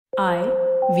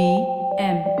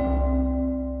IVM.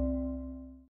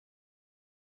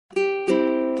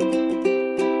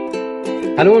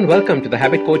 Hello and welcome to the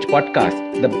Habit Coach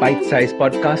Podcast, the bite-sized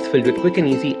podcast filled with quick and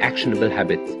easy actionable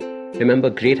habits. Remember,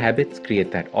 great habits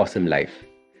create that awesome life.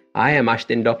 I am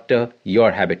Ashdin Doctor,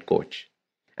 your habit coach.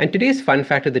 And today's fun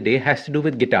fact of the day has to do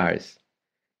with guitars.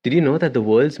 Did you know that the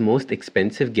world's most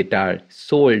expensive guitar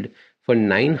sold for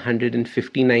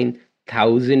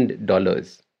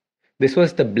 $959,000? This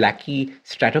was the Blackie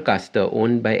Stratocaster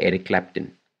owned by Eric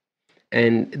Clapton.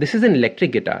 And this is an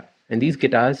electric guitar. And these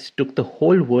guitars took the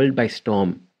whole world by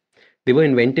storm. They were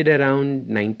invented around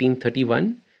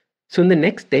 1931. So in the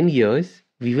next 10 years,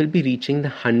 we will be reaching the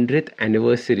 100th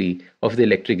anniversary of the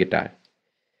electric guitar.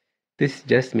 This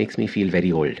just makes me feel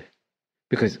very old.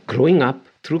 Because growing up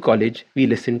through college, we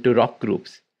listened to rock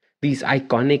groups. These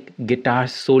iconic guitar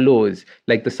solos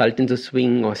like the Sultans of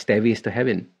Swing or Stairways to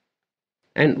Heaven.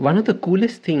 And one of the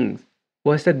coolest things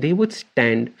was that they would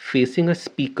stand facing a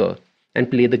speaker and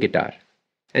play the guitar.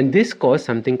 And this caused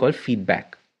something called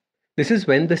feedback. This is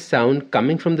when the sound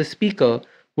coming from the speaker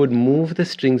would move the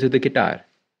strings of the guitar.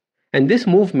 And this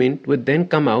movement would then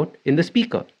come out in the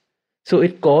speaker. So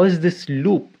it caused this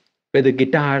loop where the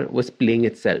guitar was playing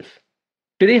itself.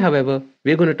 Today, however,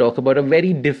 we're going to talk about a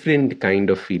very different kind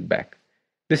of feedback.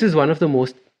 This is one of the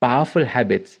most powerful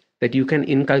habits that you can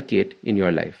inculcate in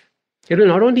your life. It will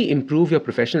not only improve your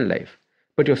professional life,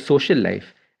 but your social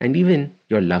life and even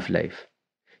your love life.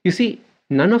 You see,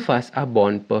 none of us are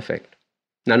born perfect.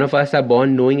 None of us are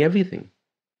born knowing everything.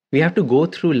 We have to go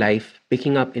through life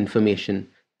picking up information,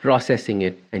 processing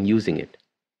it, and using it.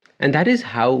 And that is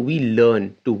how we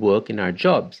learn to work in our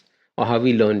jobs, or how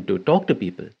we learn to talk to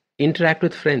people, interact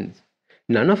with friends.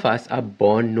 None of us are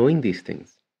born knowing these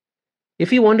things. If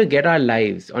we want to get our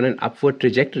lives on an upward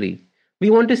trajectory,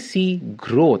 we want to see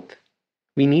growth.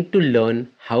 We need to learn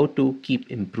how to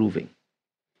keep improving.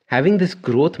 Having this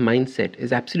growth mindset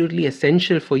is absolutely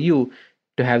essential for you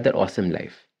to have that awesome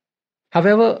life.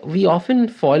 However, we often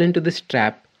fall into this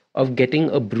trap of getting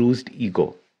a bruised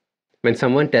ego. When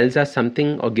someone tells us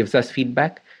something or gives us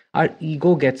feedback, our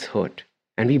ego gets hurt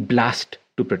and we blast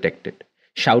to protect it,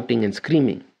 shouting and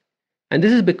screaming. And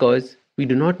this is because we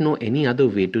do not know any other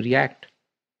way to react.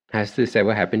 Has this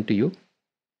ever happened to you?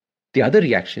 The other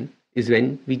reaction is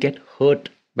when we get hurt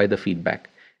by the feedback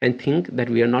and think that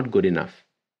we are not good enough.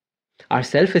 Our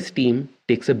self-esteem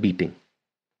takes a beating.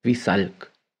 We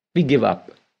sulk. We give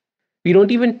up. We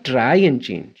don't even try and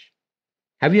change.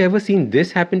 Have you ever seen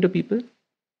this happen to people?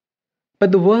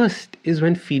 But the worst is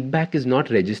when feedback is not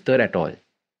registered at all.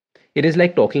 It is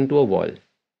like talking to a wall.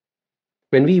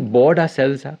 When we board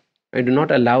ourselves up and do not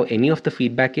allow any of the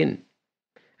feedback in.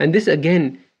 And this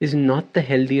again is not the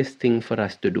healthiest thing for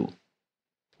us to do.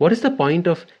 What is the point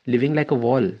of living like a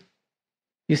wall?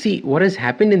 You see, what has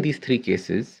happened in these three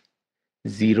cases?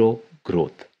 Zero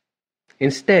growth.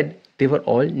 Instead, they were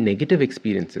all negative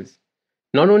experiences.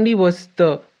 Not only was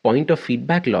the point of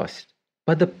feedback lost,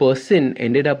 but the person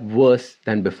ended up worse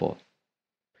than before.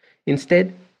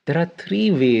 Instead, there are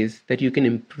three ways that you can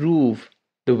improve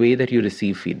the way that you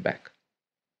receive feedback.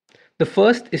 The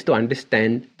first is to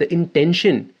understand the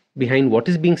intention behind what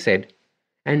is being said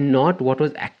and not what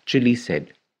was actually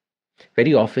said.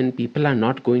 Very often, people are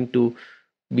not going to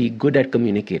be good at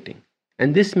communicating.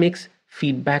 And this makes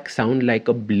feedback sound like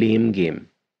a blame game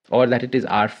or that it is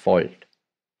our fault.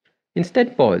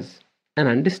 Instead, pause and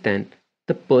understand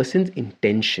the person's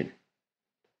intention.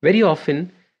 Very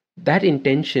often, that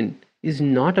intention is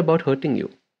not about hurting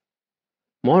you.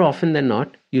 More often than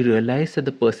not, you realize that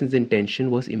the person's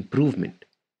intention was improvement.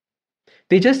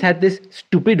 They just had this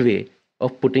stupid way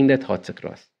of putting their thoughts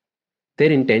across.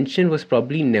 Their intention was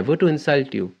probably never to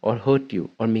insult you or hurt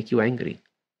you or make you angry.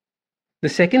 The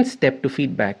second step to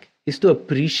feedback is to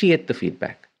appreciate the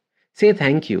feedback. Say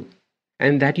thank you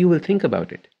and that you will think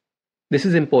about it. This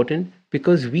is important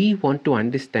because we want to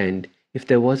understand if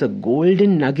there was a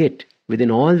golden nugget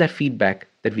within all that feedback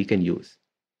that we can use.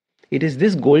 It is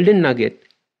this golden nugget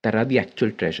that are the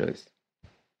actual treasures.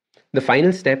 The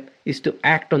final step is to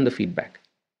act on the feedback.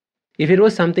 If it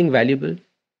was something valuable,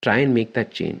 try and make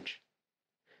that change.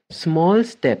 Small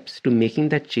steps to making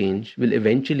that change will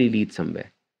eventually lead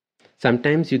somewhere.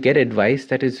 Sometimes you get advice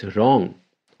that is wrong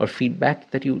or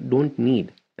feedback that you don't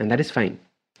need, and that is fine.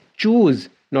 Choose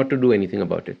not to do anything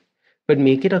about it, but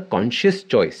make it a conscious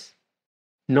choice,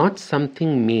 not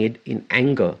something made in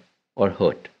anger or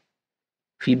hurt.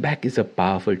 Feedback is a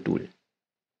powerful tool.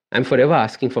 I'm forever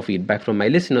asking for feedback from my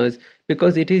listeners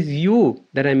because it is you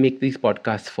that I make these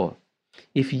podcasts for.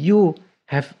 If you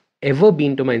have ever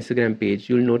been to my Instagram page,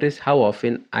 you'll notice how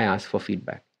often I ask for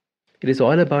feedback. It is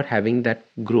all about having that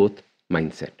growth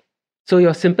mindset. So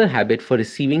your simple habit for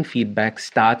receiving feedback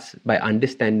starts by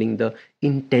understanding the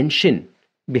intention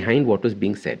behind what was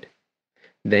being said.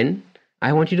 Then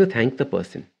I want you to thank the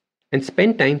person and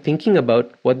spend time thinking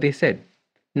about what they said,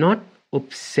 not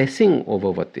obsessing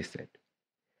over what they said.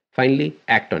 Finally,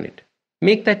 act on it.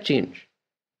 Make that change.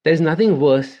 There is nothing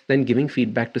worse than giving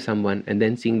feedback to someone and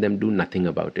then seeing them do nothing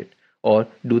about it or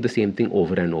do the same thing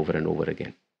over and over and over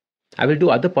again. I will do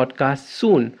other podcasts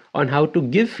soon on how to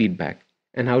give feedback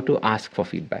and how to ask for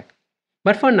feedback.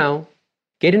 But for now,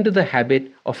 get into the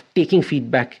habit of taking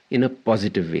feedback in a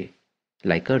positive way,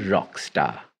 like a rock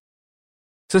star.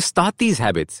 So start these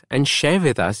habits and share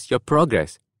with us your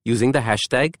progress using the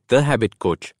hashtag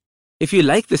 #TheHabitCoach. If you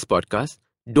like this podcast,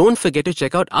 don't forget to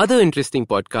check out other interesting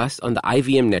podcasts on the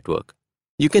IVM network.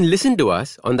 You can listen to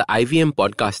us on the IVM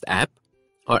Podcast app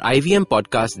or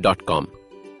ivmpodcast.com.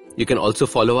 You can also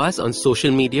follow us on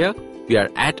social media. We are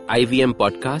at IVM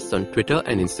Podcasts on Twitter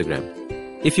and Instagram.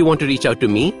 If you want to reach out to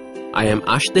me, I am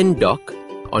Ashdin Doc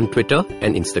on Twitter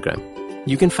and Instagram.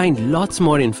 You can find lots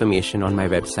more information on my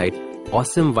website,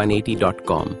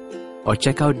 awesome180.com, or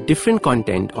check out different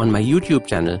content on my YouTube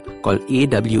channel called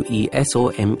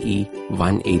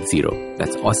AWESOME180.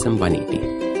 That's Awesome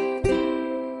 180.